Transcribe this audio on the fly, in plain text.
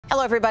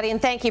Hello, everybody, and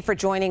thank you for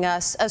joining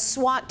us. A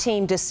SWAT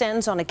team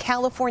descends on a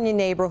California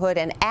neighborhood,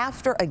 and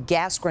after a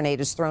gas grenade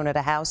is thrown at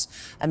a house,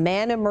 a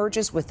man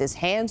emerges with his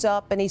hands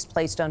up, and he's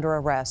placed under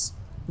arrest.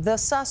 The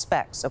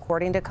suspects,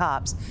 according to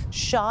cops,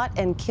 shot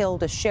and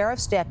killed a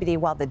sheriff's deputy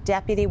while the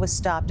deputy was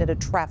stopped at a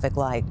traffic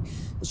light.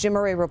 Jim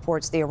Murray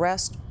reports the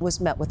arrest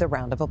was met with a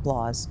round of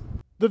applause.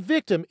 The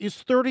victim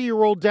is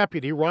 30-year-old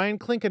Deputy Ryan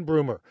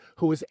Clinkunbroomer,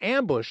 who was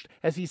ambushed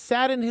as he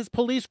sat in his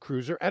police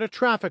cruiser at a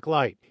traffic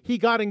light. He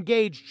got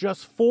engaged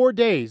just 4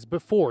 days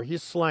before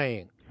his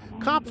slaying.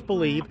 Cops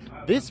believe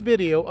this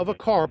video of a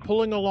car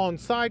pulling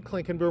alongside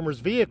Clinkunbroomer's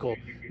vehicle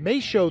may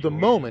show the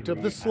moment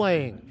of the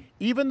slaying.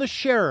 Even the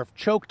sheriff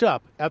choked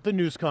up at the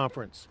news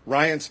conference.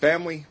 Ryan's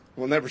family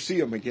will never see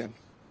him again.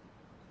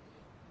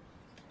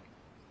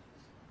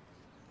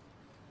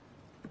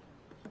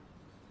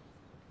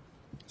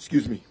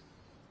 Excuse me.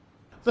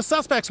 The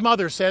suspect's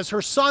mother says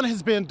her son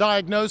has been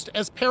diagnosed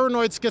as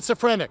paranoid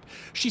schizophrenic.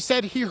 She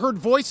said he heard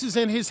voices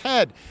in his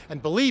head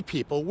and believed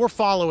people were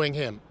following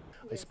him.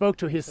 I spoke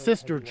to his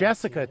sister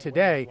Jessica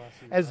today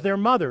as their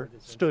mother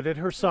stood at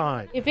her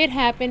side. If it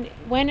happened,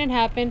 when it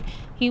happened,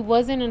 he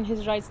wasn't in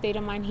his right state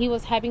of mind. He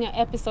was having an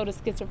episode of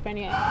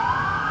schizophrenia.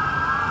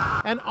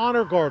 An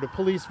honor guard of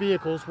police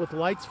vehicles with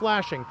lights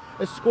flashing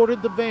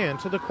escorted the van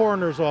to the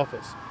coroner's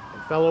office,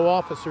 and fellow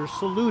officers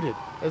saluted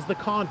as the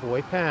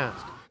convoy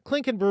passed.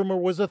 Clinkunbroomer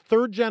was a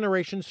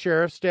third-generation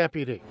sheriff's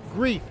deputy.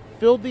 Grief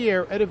filled the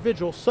air at a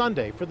vigil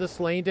Sunday for the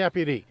slain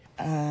deputy.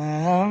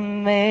 Amazing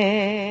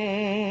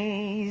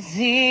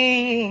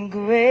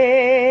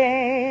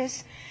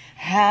grace,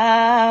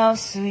 how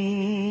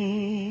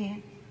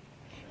sweet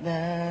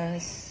the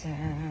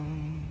sound.